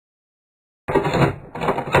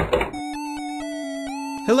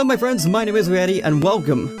Hello my friends, my name is WeeAddy and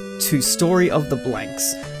welcome to Story of the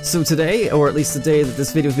Blanks. So today, or at least the day that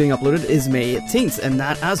this video is being uploaded, is May 18th, and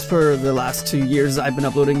that, as per the last 2 years I've been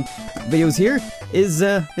uploading videos here, is,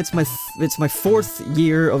 it's my fourth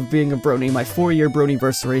year of being a Brony, my 4-year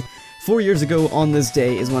Bronyversary. 4 years ago on this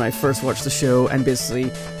day is when I first watched the show and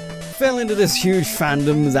basically fell into this huge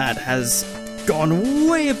fandom that has gone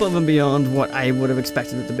way above and beyond what I would have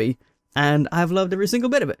expected it to be. And I've loved every single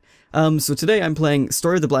bit of it. So today I'm playing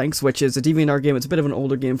Story of the Blanks, which is a Deviantart game. It's a bit of an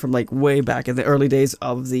older game from like way back in the early days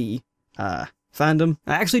of the fandom.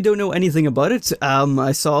 I actually don't know anything about it.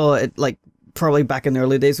 I saw it like probably back in the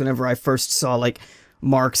early days whenever I first saw like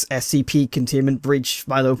Mark's SCP Containment Breach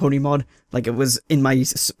My Little Pony mod. Like it was in my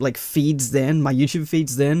like feeds then, my YouTube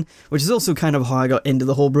feeds then, which is also kind of how I got into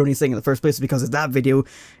the whole Brony thing in the first place, because of that video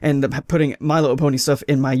and putting My Little Pony stuff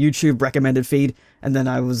in my YouTube recommended feed, and then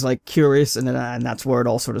I was like curious, and then and that's where it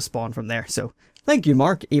all sort of spawned from there. So thank you,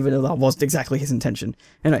 Mark, even though that wasn't exactly his intention.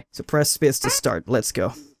 Anyway, so press space to start. Let's go.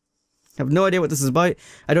 I have no idea what this is about.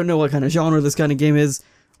 I don't know what kind of genre this kind of game is.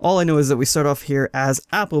 All I know is that we start off here as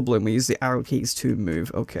Apple Bloom. We use the arrow keys to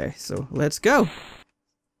move. Okay, so let's go.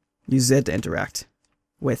 Use Z to interact.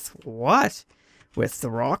 With what? With the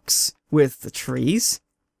rocks? With the trees?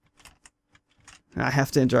 I have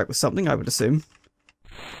to interact with something, I would assume.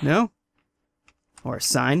 No? Or a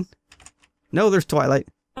sign? No, there's Twilight.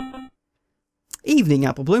 Evening,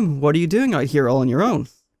 Apple Bloom. What are you doing out here all on your own?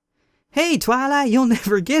 Hey, Twilight, you'll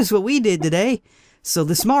never guess what we did today. So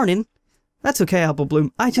this morning... That's okay, Apple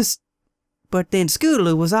Bloom. But then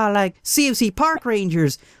Scootaloo was all like, CFC Park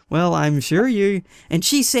Rangers. Well, I'm sure you... And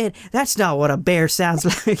she said, that's not what a bear sounds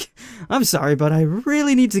like. I'm sorry, but I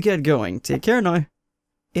really need to get going. Take care now.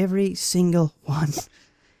 Every single one.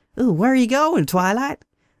 Ooh, where are you going, Twilight?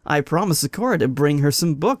 I promised Sakura to bring her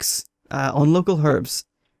some books on local herbs.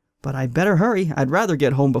 But I better hurry. I'd rather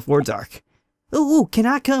get home before dark. Ooh, can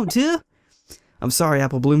I come too? I'm sorry,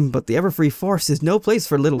 Apple Bloom, but the Everfree Forest is no place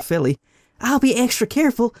for little Philly. I'll be extra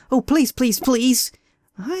careful. Oh, please, please, please.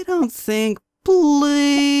 I don't think...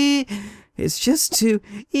 Please. It's just too...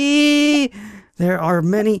 There are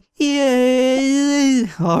many...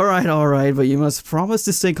 Alright, but you must promise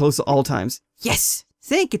to stay close at all times. Yes!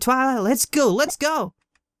 Thank you, Twilight. Let's go, let's go!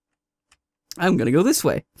 I'm gonna go this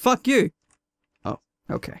way. Fuck you. Oh,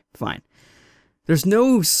 okay, fine. There's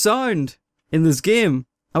no sound in this game.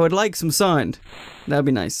 I would like some sound. That'd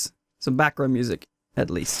be nice. Some background music, at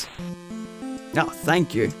least. Oh,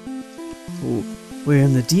 thank you. Ooh. We're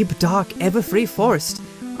in the deep, dark, Everfree Forest.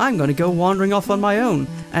 I'm gonna go wandering off on my own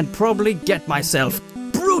and probably get myself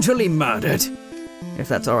brutally murdered. If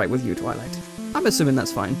that's alright with you, Twilight. I'm assuming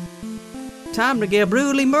that's fine. Time to get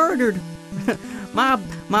brutally murdered.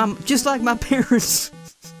 Just like my parents.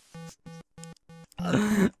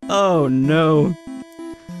 Oh no.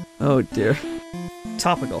 Oh dear.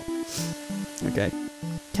 Topical. Okay.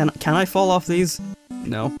 Can I fall off these?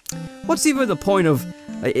 No. What's even the point of...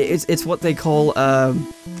 It's what they call, what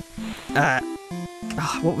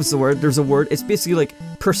was the word? There's a word. It's basically like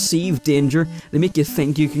perceived danger. They make you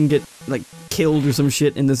think you can get, like, killed or some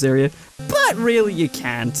shit in this area. But really you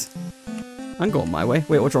can't. I'm going my way.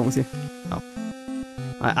 Wait, what's wrong with you? Oh.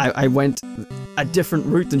 I went a different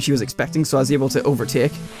route than she was expecting, so I was able to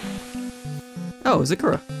overtake. Oh,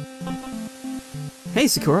 Sakura. Hey,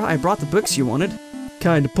 Sakura, I brought the books you wanted.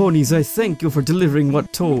 Kind ponies, I thank you for delivering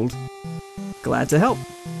what told. Glad to help.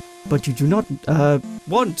 But you do not,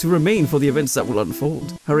 want to remain for the events that will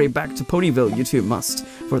unfold. Hurry back to Ponyville, you two must,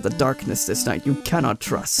 for the darkness this night you cannot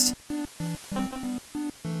trust.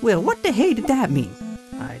 Well, what the hey did that mean?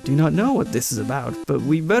 I do not know what this is about, but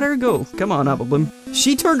we better go. Come on, Apple Bloom.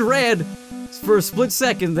 She turned red for a split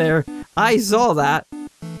second there. I saw that.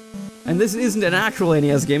 And this isn't an actual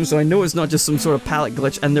NES game, so I know it's not just some sort of palette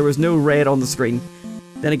glitch, and there was no red on the screen.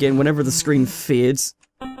 Then again, whenever the screen fades,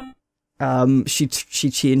 she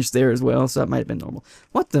changed there as well, so that might have been normal.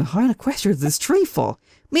 What the hell kind of question did this tree fall?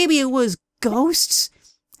 Maybe it was ghosts?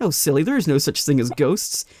 Oh, silly, there is no such thing as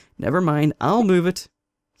ghosts. Never mind, I'll move it.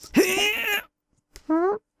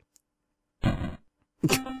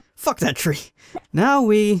 Fuck that tree. Now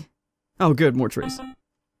we... Oh good, more trees.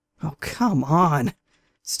 Oh, come on.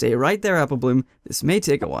 Stay right there, Apple Bloom. This may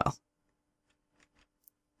take a while.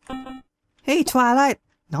 Hey, Twilight.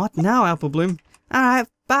 Not now, Apple Bloom. Alright,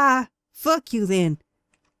 bye. Fuck you then.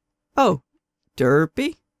 Oh,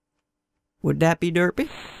 Derpy? Would that be Derpy?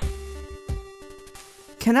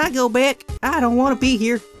 Can I go back? I don't want to be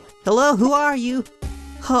here. Hello, who are you?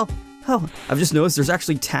 Oh. I've just noticed there's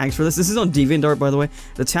actually tags for this. This is on Deviantart, by the way.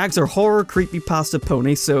 The tags are horror, creepypasta,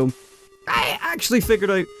 pony, so I actually figured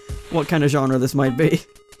out what kind of genre this might be.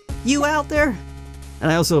 You out there?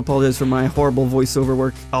 And I also apologize for my horrible voiceover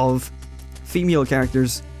work of female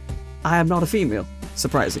characters. I am not a female,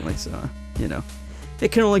 surprisingly, so, you know.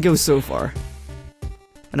 It can only go so far.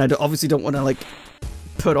 And I obviously don't want to, like,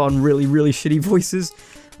 put on really, really shitty voices.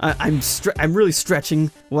 I'm really stretching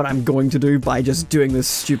what I'm going to do by just doing this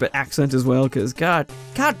stupid accent as well, because God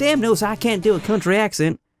damn knows I can't do a country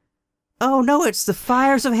accent. Oh no, it's the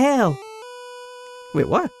fires of hell. Wait,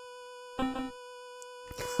 what?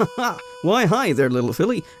 Why, hi there, little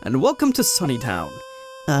filly, and welcome to Sunnytown.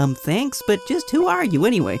 Thanks, but just who are you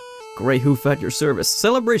anyway? Grey Hoof at your service,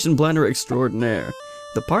 celebration planner extraordinaire.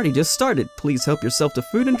 The party just started. Please help yourself to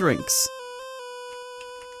food and drinks.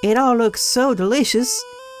 It all looks so delicious.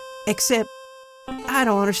 Except, I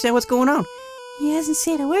don't understand what's going on. He hasn't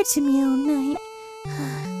said a word to me all night.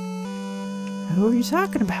 Who are you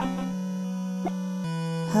talking about?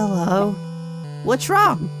 Hello? What's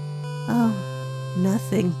wrong? Oh,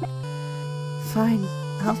 nothing. Fine,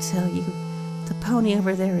 I'll tell you. The pony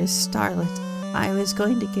over there is Starlet. I was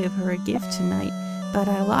going to give her a gift tonight, but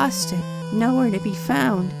I lost it. Nowhere to be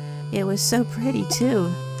found. It was so pretty,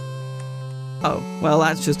 too. Oh, well,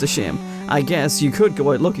 that's just a shame. I guess you could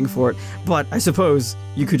go out looking for it, but I suppose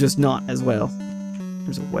you could just not as well.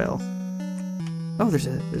 There's a well. Oh, there's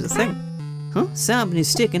a thing. Huh? Something is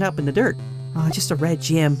sticking up in the dirt. Oh, just a red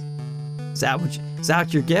gem. Is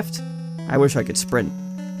that your gift? I wish I could sprint.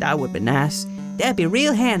 That would be nice. That'd be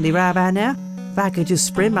real handy right by now, if I could just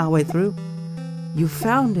sprint my way through. You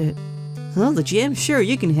found it. Huh, the gem? Sure,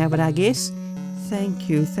 you can have it, I guess. Thank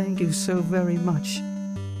you so very much.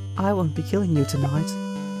 I won't be killing you tonight.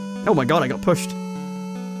 Oh my god, I got pushed.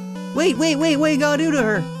 Wait, what you gonna do to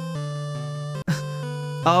her?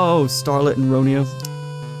 Oh, Starlet and Romeo.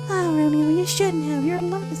 Oh, Romeo, you shouldn't have. Your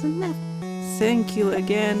love is enough. Thank you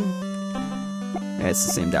again. Yeah, it's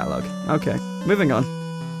the same dialogue. Okay, moving on.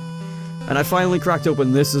 And I finally cracked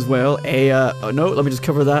open this as well. Oh no, let me just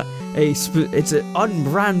cover that. It's an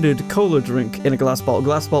unbranded cola drink in a glass bottle.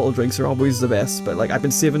 Glass bottle drinks are always the best, but like I've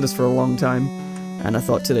been saving this for a long time, and I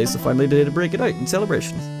thought today's the final day to break it out in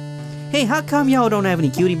celebration. Hey, how come y'all don't have any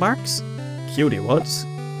cutie marks? Cutie what?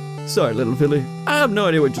 Sorry, little filly. I have no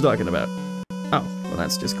idea what you're talking about. Oh, well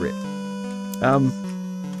that's just great.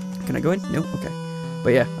 Can I go in? No? Okay. But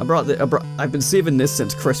yeah, I've been saving this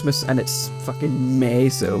since Christmas, and it's fucking May,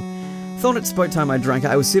 so thought it's about time I drank it.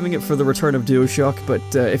 I was saving it for the return of DuoShock, but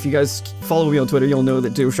if you guys follow me on Twitter, you'll know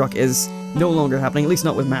that DuoShock is no longer happening, at least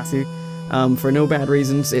not with Matthew. For no bad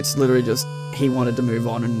reasons, it's literally just he wanted to move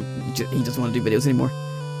on and he doesn't want to do videos anymore.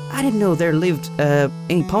 I didn't know there lived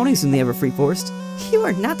any ponies in the Everfree Forest. You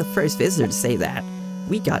are not the first visitor to say that.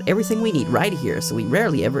 We got everything we need right here, so we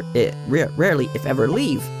rarely if ever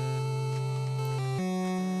leave.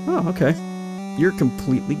 Oh, okay. You're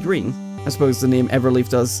completely green. I suppose the name Everleaf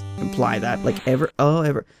does imply that, like Ever.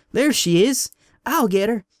 There she is. I'll get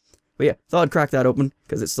her. But yeah, thought I'd crack that open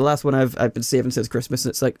because it's the last one I've been saving since Christmas, and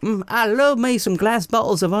it's like, I love me some glass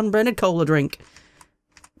bottles of unbranded cola drink.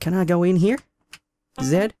 Can I go in here?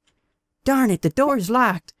 Zed? Darn it, the door's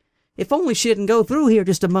locked. If only she didn't go through here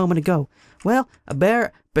just a moment ago. Well, I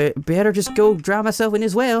better just go dry myself in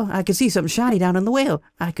this well. I can see something shiny down in the well.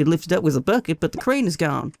 I could lift it up with a bucket, but the crane is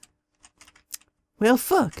gone. Well,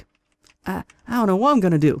 fuck. I don't know what I'm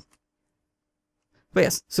gonna do. But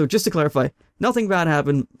yes, so just to clarify, nothing bad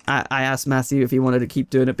happened. I asked Matthew if he wanted to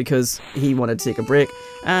keep doing it because he wanted to take a break,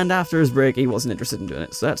 and after his break he wasn't interested in doing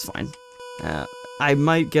it, so that's fine. I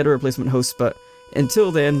might get a replacement host, but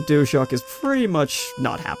until then, DuoShock is pretty much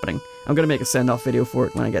not happening. I'm gonna make a send-off video for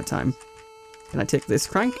it when I get time. Can I take this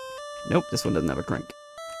crank? Nope, this one doesn't have a crank.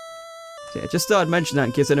 So yeah, just thought I'd mention that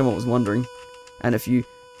in case anyone was wondering. And if you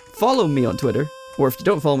follow me on Twitter, or if you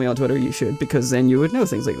don't follow me on Twitter, you should, because then you would know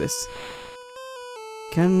things like this.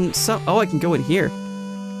 Oh, I can go in here.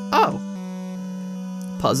 Oh!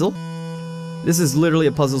 Puzzle? This is literally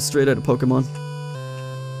a puzzle straight out of Pokemon.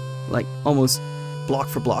 Like, almost block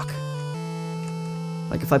for block.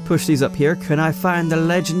 Like, if I push these up here, can I find the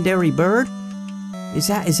legendary bird? Is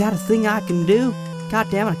that a thing I can do? God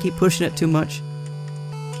damn it, I keep pushing it too much.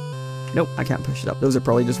 Nope, I can't push it up. Those are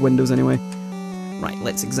probably just windows anyway. Right,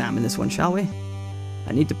 let's examine this one, shall we?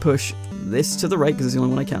 I need to push this to the right, because it's the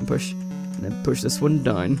only one I can push. And then push this one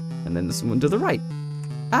down, and then this one to the right.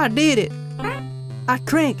 I did it! I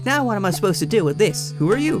cranked! Now what am I supposed to do with this?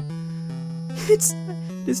 Who are you? It's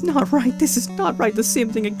not right. This is not right. The same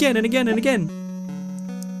thing again and again and again.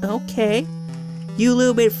 Okay. You a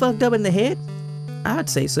little bit fucked up in the head? I'd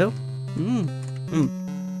say so.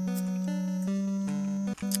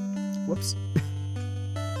 Whoops.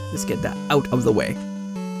 Let's get that out of the way.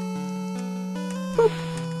 Boop.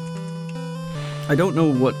 I don't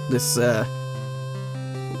know what this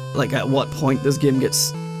like at what point this game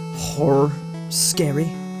gets horror,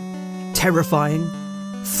 scary, terrifying,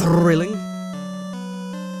 thrilling.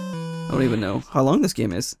 I don't even know how long this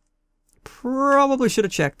game is. Probably should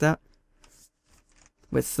have checked that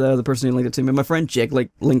with the person who linked it to me. My friend Jake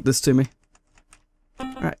linked this to me.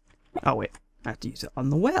 Alright. Oh wait, I have to use it on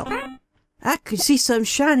the well. I could see something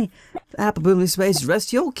shiny. The apple bloom space,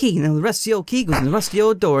 rusty old key. Now the rusty old key goes in the rusty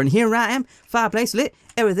old door, and here I am, fireplace lit,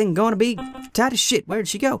 everything gonna be tight as shit. Where'd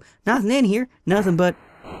she go? Nothing in here, nothing but...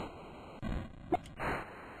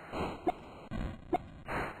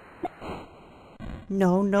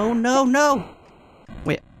 No, no, no, no!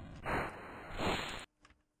 Wait.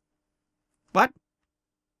 What?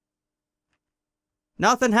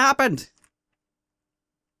 Nothing happened!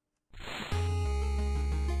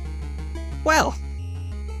 Well,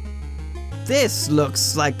 this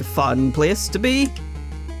looks like a fun place to be.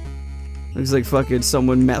 Looks like fucking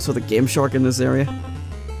someone messed with a Game Shark in this area.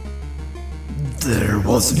 There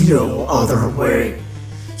was no other way.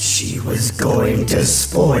 She was going to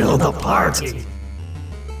spoil the party.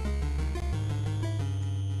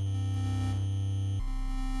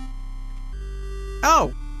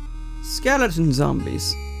 Oh! Skeleton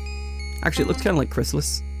zombies. Actually, it looks kind of like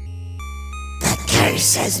Chrysalis. The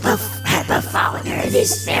curse had befallen her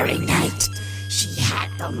this very night. She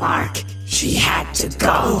had the mark. She had to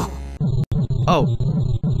go. Oh.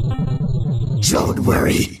 Don't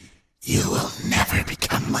worry. You will never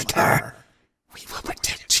become like her. We will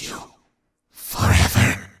protect you.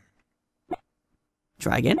 Forever.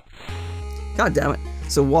 Try again? God damn it.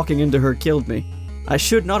 So walking into her killed me. I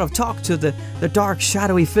should not have talked to the dark,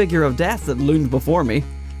 shadowy figure of death that loomed before me.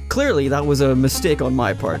 Clearly, that was a mistake on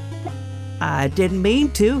my part. I didn't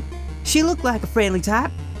mean to. She looked like a friendly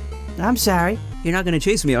type. I'm sorry. You're not gonna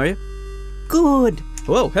chase me, are you? Good.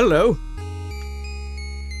 Whoa, hello.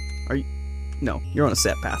 Are you... No, you're on a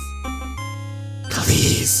set path.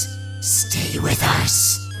 Please, stay with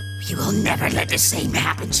us. We will never let the same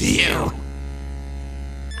happen to you.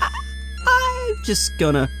 I'm just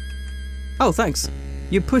gonna... Oh, thanks.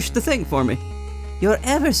 You pushed the thing for me. You're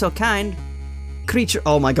ever so kind. Creature...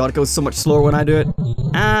 Oh my god, it goes so much slower when I do it.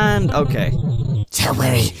 And... okay. Don't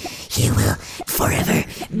worry. You will forever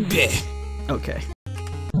be... Okay.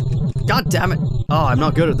 God damn it. Oh, I'm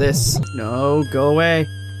not good at this. No, go away.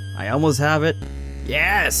 I almost have it.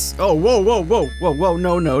 Yes! Oh, whoa, whoa, whoa, whoa, whoa,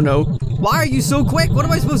 no, no, no. Why are you so quick? What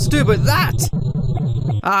am I supposed to do about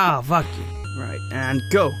that? Ah, fuck you. Right, and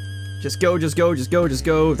go. Just go, just go, just go, just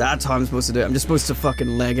go. That's how I'm supposed to do it. I'm just supposed to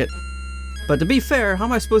fucking leg it. But to be fair, how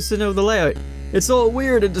am I supposed to know the layout? It's all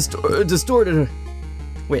weird and distorted.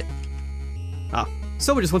 Wait. Ah,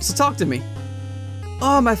 someone just wants to talk to me.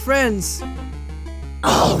 Oh, my friends.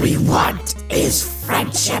 All we want is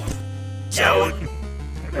friendship. Don't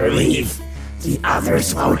leave. The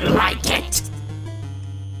others won't like it.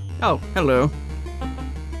 Oh, hello.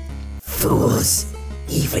 Fools.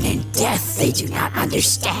 Even in death, they do not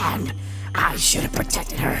understand. I should have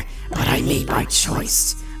protected her, but I made my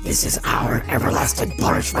choice. This is our everlasting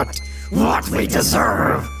punishment. What we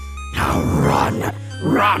deserve. Now run.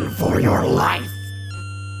 Run for your life.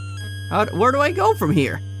 Where do I go from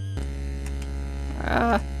here?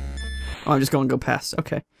 Oh, I'm just gonna go past.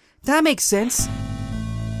 Okay. That makes sense.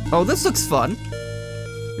 Oh, this looks fun.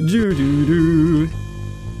 Doo-doo-doo.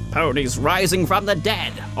 Ponies rising from the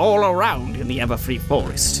dead all around in the Everfree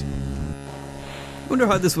Forest. Wonder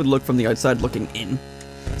how this would look from the outside looking in.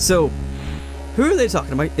 So, who are they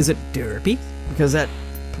talking about? Is it Derpy? Because that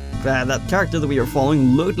character that we are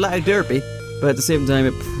following looked like Derpy, but at the same time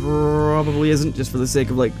it probably isn't, just for the sake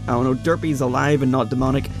of like, I don't know, Derpy's alive and not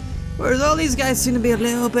demonic. Whereas all these guys seem to be a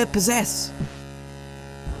little bit possessed.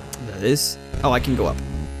 That is... Oh, I can go up.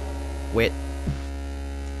 Wait.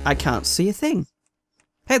 I can't see a thing.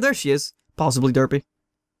 Hey, there she is. Possibly Derpy.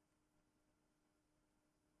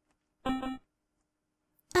 I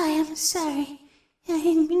am sorry. I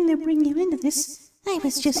didn't mean to bring you into this. I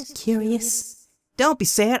was just curious. Don't be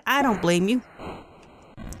sad. I don't blame you.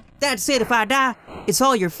 That's it. If I die, it's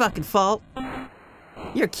all your fucking fault.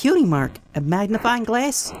 You're a cutie mark. A magnifying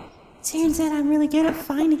glass. Turns out I'm really good at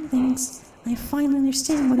finding things. I finally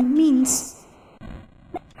understand what it means.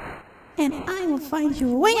 And I will find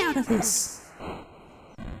you a way out of this.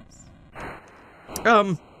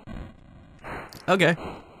 Okay.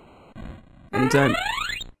 Anytime.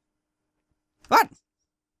 What?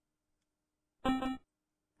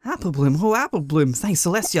 Apple Bloom, oh Apple Bloom, thanks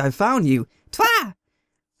Celestia, I found you. Twa!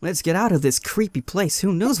 Let's get out of this creepy place,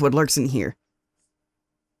 who knows what lurks in here.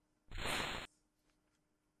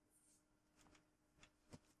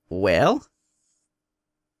 Well?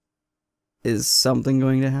 Is something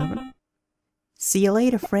going to happen? See you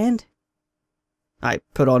later, friend. I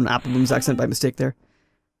put on Appleboom's accent by mistake there.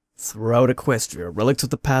 Throughout Equestria, relics of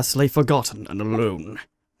the past lay forgotten and alone,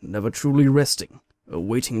 never truly resting,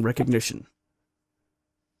 awaiting recognition.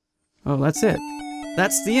 Oh, that's it.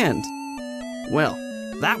 That's the end. Well,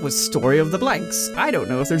 that was Story of the Blanks. I don't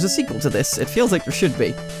know if there's a sequel to this. It feels like there should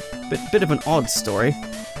be. Bit of an odd story.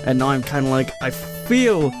 And now I'm kind of like, I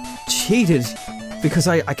feel cheated. Because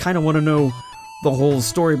I kind of want to know the whole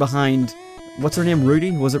story behind... What's her name?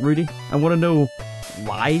 Rudy? Was it Rudy? I want to know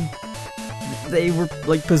why they were,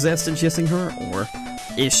 like, possessed and chasing her. Or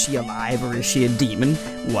is she alive or is she a demon?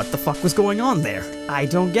 What the fuck was going on there? I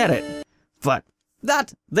don't get it. But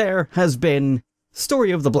that there has been...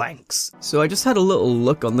 Story of the Blanks. So I just had a little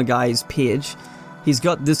look on the guy's page. He's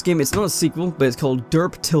got this game, it's not a sequel, but it's called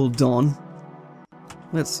Derp Till Dawn.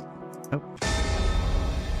 Let's see. Oh.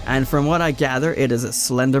 And from what I gather, it is a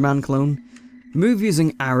Slenderman clone. Move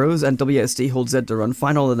using arrows and WSD hold Z to run.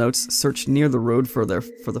 Find all the notes, search near the road for the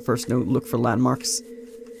first note, look for landmarks.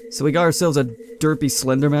 So we got ourselves a derpy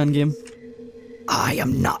Slenderman game. I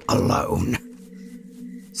am not alone.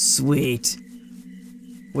 Sweet.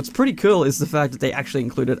 What's pretty cool is the fact that they actually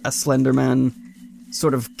included a Slenderman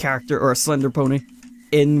sort of character, or a Slender Pony,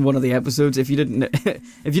 in one of the episodes. If you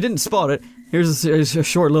didn't spot it, here's a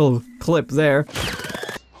short little clip there.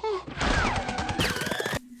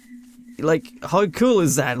 Like, how cool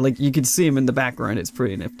is that? Like, you can see him in the background, it's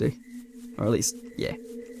pretty nifty. Or at least, yeah.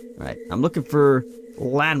 Alright, I'm looking for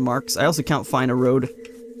landmarks. I also can't find a road.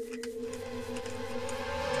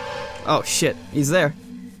 Oh shit, he's there.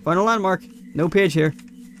 Find a landmark. No page here.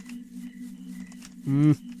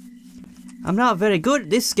 I'm not very good at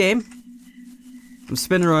this game. I'm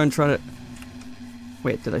spinning around trying to...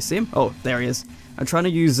 Wait, did I see him? Oh, there he is. I'm trying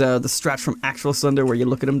to use the strat from actual Slender where you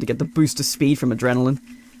look at him to get the boost of speed from adrenaline.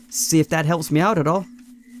 See if that helps me out at all.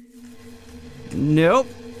 Nope.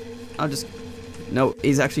 I'll just... No,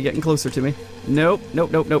 he's actually getting closer to me. Nope,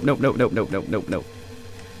 nope, nope, nope, nope, nope, nope, nope, nope, nope, nope.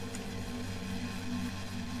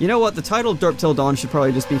 You know what? The title Derp Till Dawn should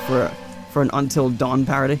probably just be for an Until Dawn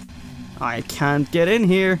parody. I can't get in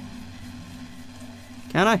here.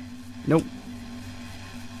 Can I? Nope.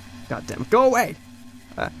 God damn it. Go away!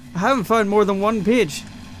 I haven't found more than one page.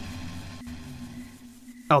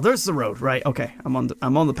 Oh, there's the road, right? Okay, I'm on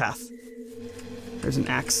the path. There's an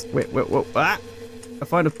axe. Wait, ah! I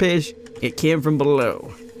found a page. It came from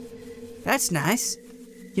below. That's nice.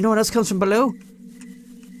 You know what else comes from below?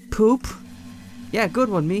 Poop. Yeah, good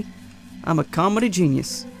one, me. I'm a comedy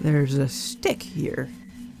genius. There's a stick here.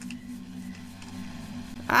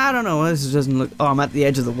 I don't know, this doesn't look... Oh, I'm at the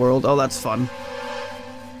edge of the world. Oh, that's fun.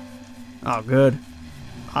 Oh, good.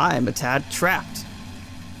 I'm a tad trapped.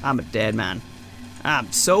 I'm a dead man. I'm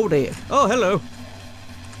so dead. Oh, hello.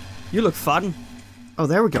 You look fun. Oh,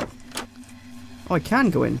 there we go. Oh, I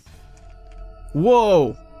can go in.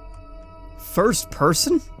 Whoa. First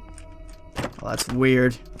person? Oh, that's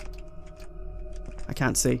weird. I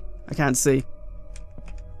can't see. I can't see.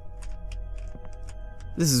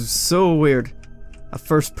 This is so weird. A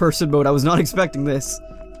first person mode. I was not expecting this.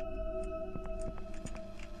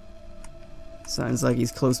 Sounds like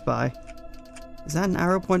he's close by. Is that an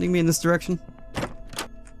arrow pointing me in this direction?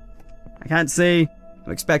 I can't see.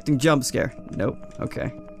 I'm expecting jump scare. Nope.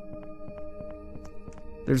 Okay.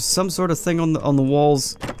 There's some sort of thing on the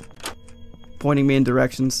walls pointing me in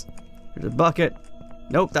directions. There's a bucket.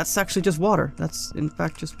 Nope, that's actually just water. That's in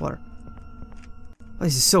fact just water. Oh,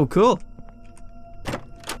 this is so cool.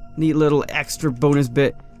 Neat little extra bonus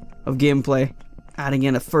bit of gameplay, adding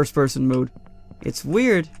in a first person mode. It's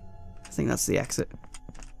weird. I think that's the exit.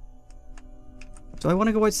 Do I want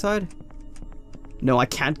to go outside? No, I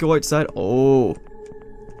can't go outside. Oh.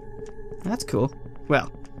 That's cool.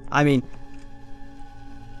 Well, I mean...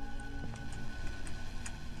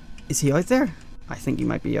 Is he out there? I think he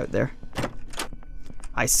might be out there.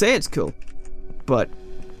 I say it's cool, but...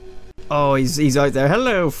 Oh, he's out there.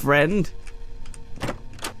 Hello, friend.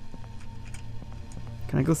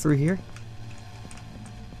 Can I go through here?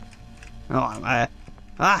 Oh,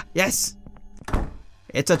 ah, yes!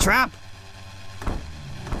 It's a trap!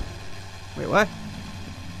 Wait, what?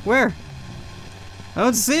 Where? I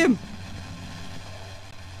don't see him!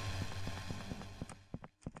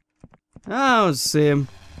 I don't see him.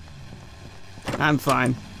 I'm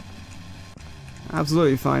fine.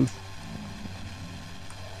 Absolutely fine.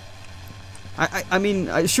 I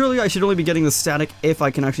mean, surely I should only be getting the static if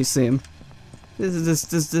I can actually see him.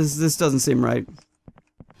 This doesn't seem right.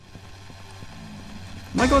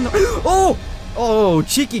 Am I going the- Oh! Oh,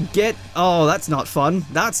 cheeky get! Oh, that's not fun.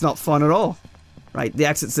 That's not fun at all. Right, the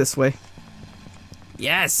exit's this way.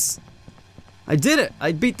 Yes! I did it!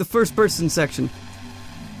 I beat the first person section.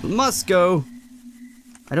 Must go.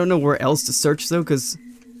 I don't know where else to search though, because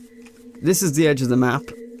this is the edge of the map.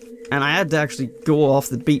 And I had to actually go off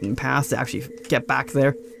the beaten path to actually get back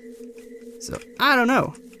there. So, I don't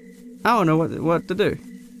know. I don't know what to do.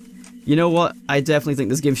 You know what? I definitely think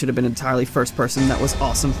this game should have been entirely first person. That was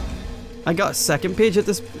awesome. I got a second page at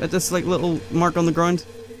this like little mark on the ground.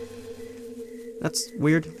 That's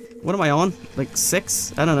weird. What am I on? Like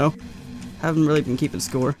 6? I don't know. Haven't really been keeping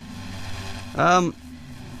score. My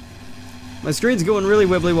screen's going really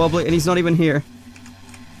wibbly wobbly and he's not even here.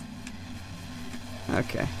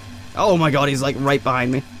 Okay. Oh my god, he's like right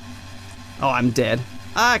behind me. Oh, I'm dead.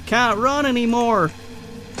 I can't run anymore.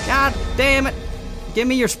 God damn it. Give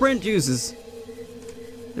me your sprint juices.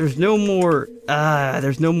 There's no more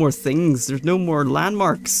things. There's no more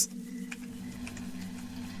landmarks.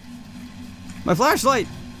 My flashlight.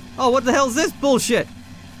 Oh, what the hell is this bullshit?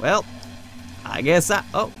 Well, I guess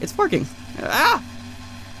oh, it's working. Ah!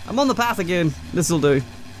 I'm on the path again. This'll do.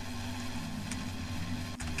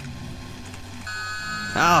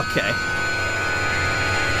 Okay.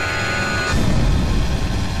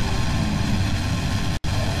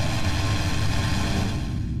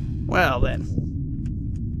 Well then.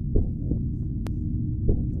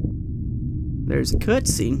 There's a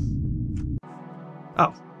cutscene.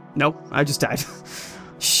 Oh, no, I just died.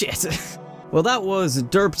 Shit. Well, that was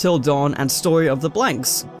Derp Till Dawn and Story of the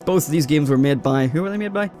Blanks. Both of these games were made by, who were they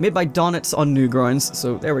made by? Made by Donitz on Newgrounds,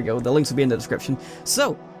 so there we go, the links will be in the description.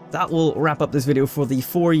 So, that will wrap up this video for the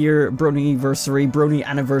 4-year Brony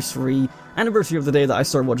anniversary of the day that I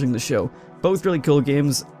started watching the show. Both really cool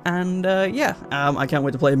games, and yeah, I can't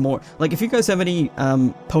wait to play more. Like, if you guys have any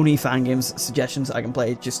pony fan games suggestions I can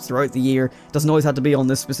play just throughout the year, doesn't always have to be on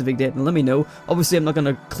this specific date, and let me know. Obviously, I'm not going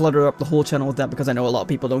to clutter up the whole channel with that because I know a lot of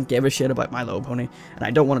people don't give a shit about My Little Pony, and I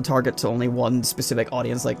don't want to target to only one specific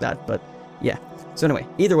audience like that, but yeah. So anyway,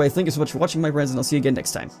 either way, thank you so much for watching, my friends, and I'll see you again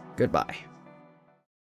next time. Goodbye.